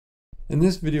In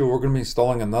this video, we're going to be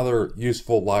installing another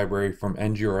useful library from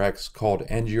NGRX called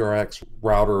NGRX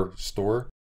Router Store.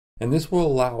 And this will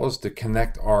allow us to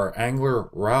connect our Angular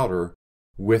router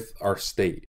with our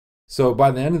state. So by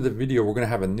the end of the video, we're going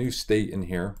to have a new state in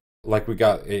here. Like we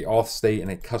got a auth state and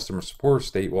a customer support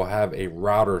state, we'll have a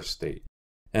router state.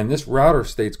 And this router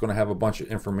state is going to have a bunch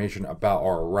of information about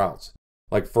our routes.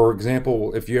 Like for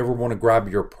example, if you ever want to grab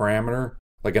your parameter,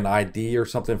 like an ID or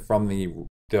something from the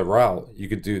route, you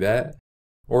could do that.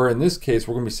 Or in this case,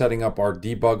 we're going to be setting up our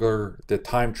debugger, the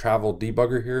time travel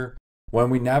debugger here. When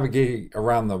we navigate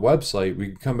around the website, we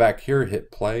can come back here,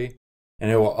 hit play,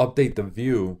 and it will update the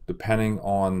view depending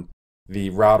on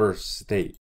the router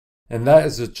state. And that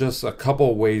is just a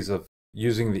couple of ways of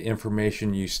using the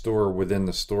information you store within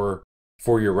the store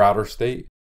for your router state.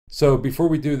 So before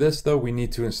we do this though, we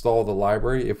need to install the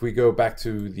library. If we go back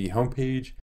to the home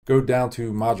page, go down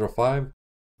to Module 5,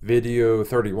 Video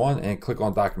 31, and click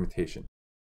on Documentation.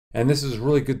 And this is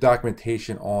really good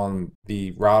documentation on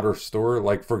the router store.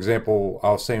 Like for example,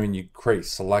 I was saying when you create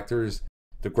selectors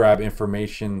to grab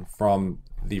information from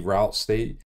the route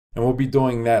state. And we'll be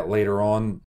doing that later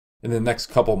on in the next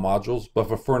couple modules.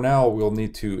 But for now, we'll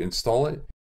need to install it.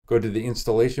 Go to the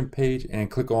installation page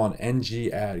and click on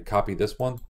ng-add, copy this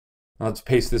one. Now let's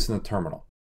paste this in the terminal.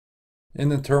 In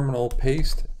the terminal,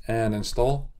 paste and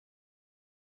install.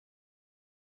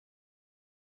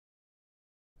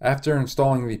 After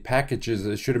installing the packages,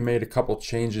 it should have made a couple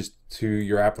changes to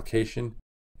your application.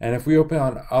 And if we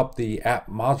open up the app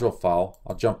module file,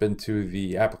 I'll jump into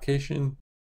the application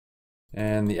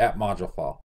and the app module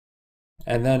file.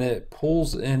 And then it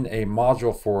pulls in a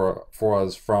module for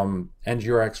us from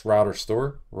NGRX Router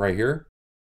Store right here.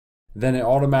 Then it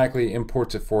automatically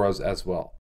imports it for us as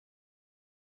well.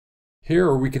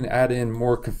 Here we can add in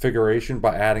more configuration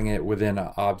by adding it within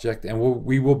an object, and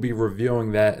we will be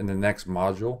reviewing that in the next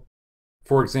module.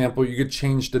 For example, you could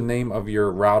change the name of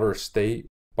your router state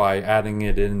by adding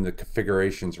it in the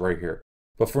configurations right here.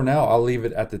 But for now, I'll leave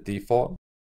it at the default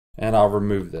and I'll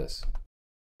remove this.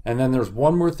 And then there's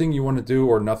one more thing you want to do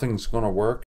or nothing's going to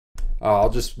work. I'll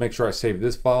just make sure I save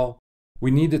this file. We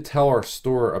need to tell our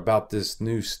store about this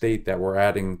new state that we're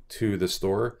adding to the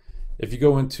store. If you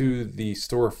go into the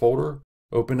store folder,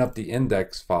 open up the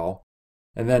index file,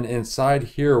 and then inside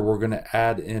here, we're going to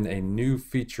add in a new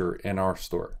feature in our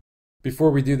store. Before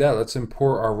we do that, let's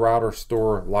import our router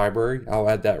store library. I'll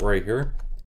add that right here.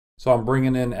 So I'm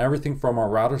bringing in everything from our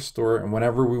router store, and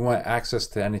whenever we want access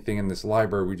to anything in this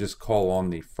library, we just call on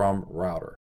the from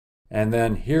router. And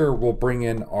then here we'll bring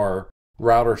in our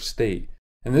router state.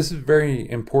 And this is very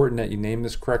important that you name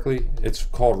this correctly. It's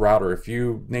called router. If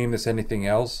you name this anything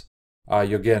else,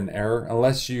 you'll get an error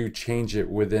unless you change it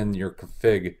within your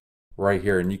config right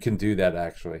here, and you can do that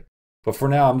actually. But for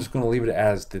now, I'm just going to leave it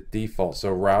as the default. So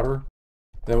router,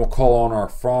 then we'll call on our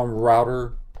from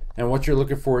router, and what you're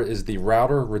looking for is the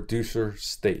router reducer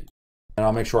state. And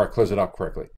I'll make sure I close it up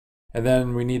correctly. And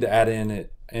then we need to add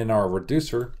in our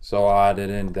reducer, so I'll add it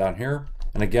in down here.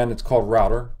 And again, it's called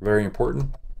router, very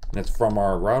important, and it's from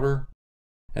our router.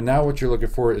 And now what you're looking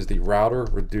for is the router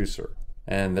reducer,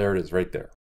 and there it is right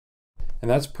there. And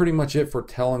that's pretty much it for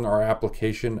telling our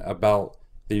application about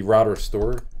the router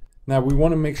store. Now we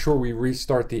want to make sure we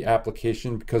restart the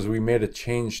application because we made a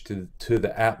change to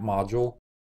the app module.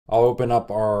 I'll open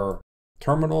up our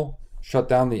terminal, shut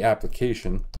down the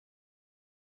application,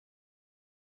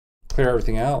 clear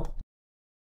everything out,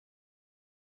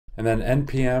 and then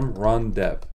npm run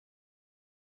dev.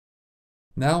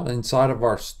 Now inside of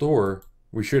our store,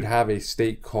 we should have a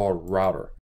state called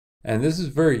router. And this is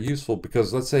very useful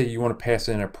because let's say you want to pass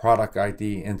in a product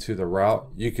ID into the route.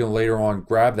 You can later on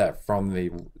grab that from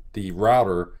the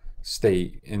router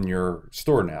state in your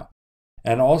store now.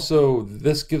 And also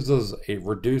this gives us a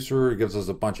reducer, it gives us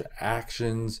a bunch of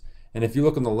actions. And if you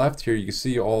look on the left here, you can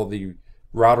see all the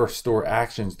router store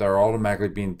actions that are automatically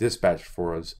being dispatched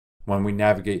for us when we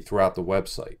navigate throughout the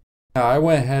website. Now I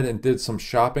went ahead and did some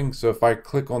shopping. So if I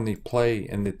click on the play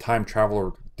in the time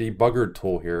traveler debugger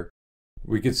tool here,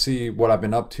 we can see what I've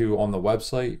been up to on the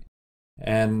website.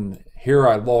 And here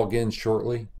I log in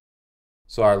shortly.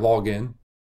 So I log in.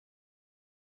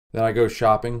 Then I go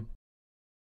shopping.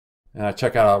 And I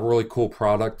check out a really cool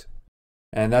product.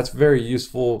 And that's very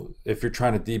useful if you're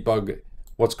trying to debug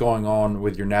what's going on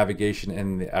with your navigation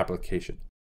in the application.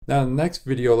 Now in the next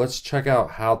video, let's check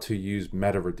out how to use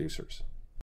meta reducers.